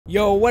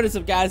Yo, what is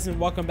up guys, and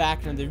welcome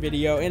back to another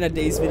video. In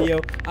today's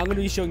video, I'm going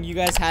to be showing you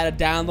guys how to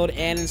download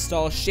and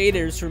install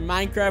shaders for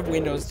Minecraft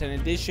Windows 10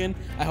 Edition.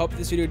 I hope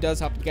this video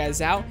does help you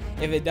guys out.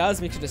 If it does,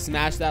 make sure to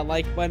smash that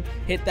like button,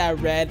 hit that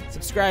red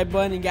subscribe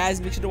button, and guys,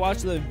 make sure to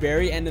watch to the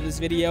very end of this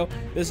video.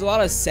 There's a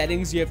lot of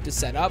settings you have to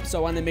set up, so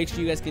I want to make sure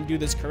you guys can do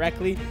this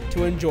correctly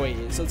to enjoy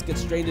it. So let's get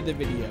straight into the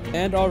video.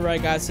 And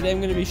alright guys, today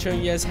I'm going to be showing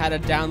you guys how to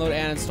download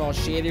and install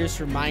shaders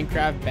for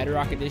Minecraft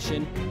Bedrock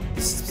Edition,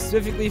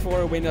 specifically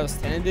for Windows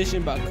 10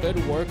 Edition, but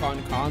could work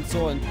on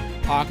console and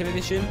Pocket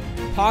Edition.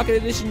 Pocket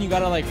Edition, you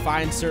gotta like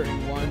find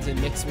certain ones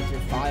and mix with your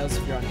files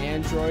if you're on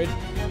Android.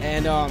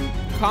 And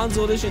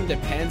console edition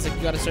depends, like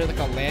you gotta start like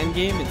a LAN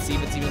game and see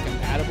if it's even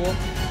compatible.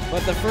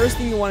 But the first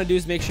thing you want to do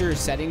is make sure your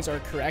settings are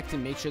correct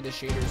and make sure the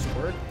shaders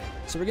work.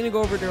 So we're gonna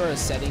go over to our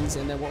settings,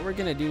 and then what we're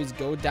gonna do is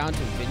go down to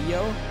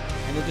video,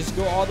 and then just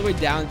go all the way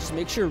down. Just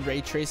make sure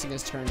ray tracing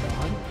is turned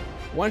on.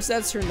 Once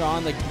that's turned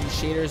on, like, these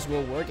shaders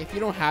will work. If you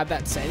don't have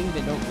that setting,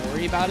 then don't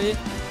worry about it.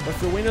 But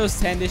for Windows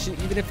 10 Edition,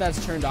 even if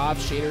that's turned off,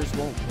 shaders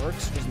won't work,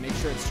 so just make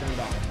sure it's turned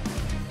on.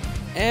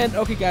 And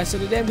okay guys, so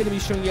today I'm going to be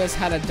showing you guys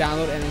how to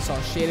download and install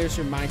shaders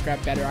for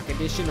Minecraft Bedrock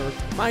Edition or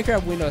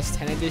Minecraft Windows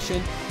 10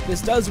 Edition.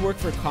 This does work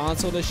for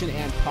Console Edition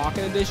and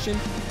Pocket Edition.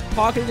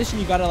 Pocket Edition,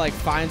 you gotta like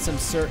find some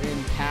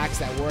certain packs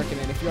that work, and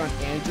then if you're on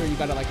Android, you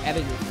gotta like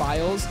edit your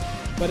files.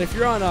 But if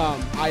you're on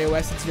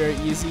iOS, it's very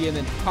easy. And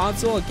then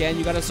console, again,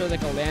 you gotta start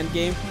like a LAN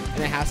game,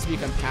 and it has to be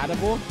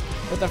compatible.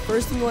 But the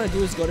first thing you want to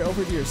do is go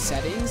over to your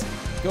settings,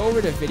 go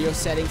over to video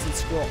settings, and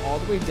scroll all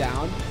the way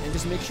down, and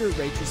just make sure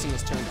ray tracing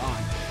is turned on.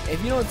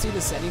 If you don't see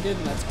the setting there,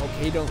 then that's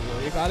okay, don't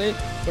worry about it.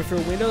 But for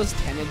Windows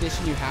 10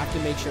 Edition, you have to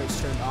make sure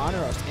it's turned on,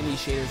 or else any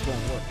shaders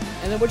won't work.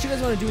 And then what you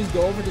guys want to do is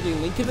go over to the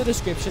link in the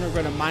description, or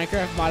go to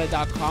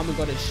minecraftmodded.com and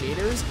go to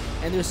shaders.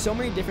 And there's so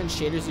many different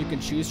shaders you can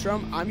choose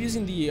from. I'm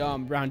using the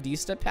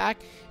Roundista pack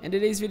in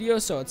today's video,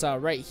 so it's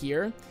right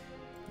here.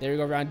 There we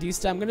go,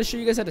 Roundista. I'm going to show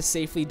you guys how to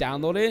safely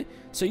download it.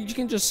 So you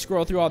can just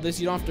scroll through all this.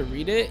 You don't have to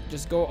read it.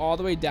 Just go all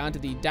the way down to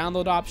the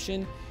download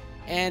option.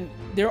 And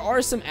there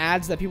are some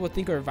ads that people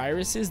think are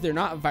viruses. They're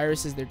not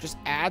viruses. They're just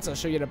ads. I'll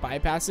show you how to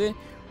bypass it.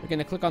 We're going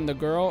to click on the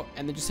girl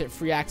and then just hit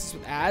free access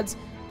with ads.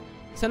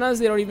 Sometimes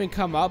they don't even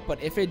come up, but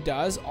if it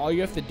does, all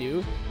you have to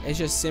do is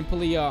just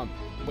simply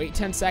wait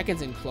 10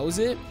 seconds and close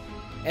it.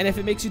 And if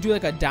it makes you do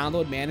like a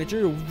download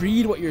manager,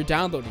 read what you're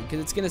downloading, because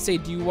it's going to say,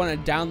 do you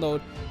want to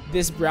download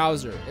this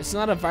browser? It's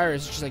not a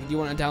virus. It's just like, do you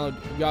want to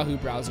download Yahoo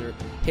browser?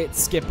 Hit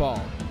skip all.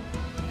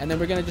 And then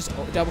we're going to just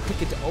double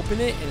click it to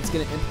open it, and it's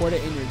going to import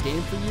it in your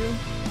game for you.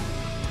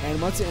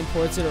 And once it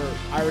imports it, or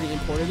I already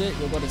imported it,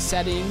 you'll go to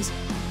settings.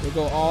 You'll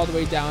go all the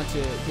way down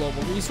to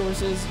global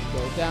resources,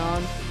 go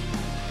down,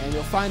 and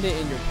you'll find it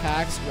in your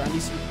packs.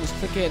 Just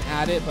click it and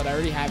add it, but I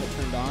already have it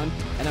turned on,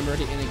 and I'm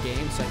already in the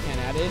game, so I can't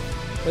add it.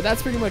 But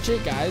that's pretty much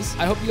it, guys.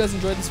 I hope you guys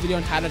enjoyed this video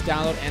on how to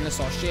download and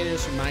install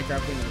shaders for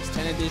Minecraft Windows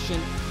 10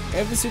 Edition.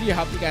 If this video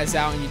helped you guys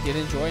out and you did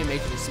enjoy,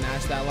 make sure to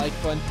smash that like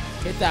button,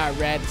 hit that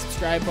red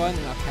subscribe button,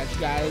 and I'll catch you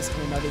guys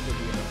in another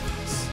video.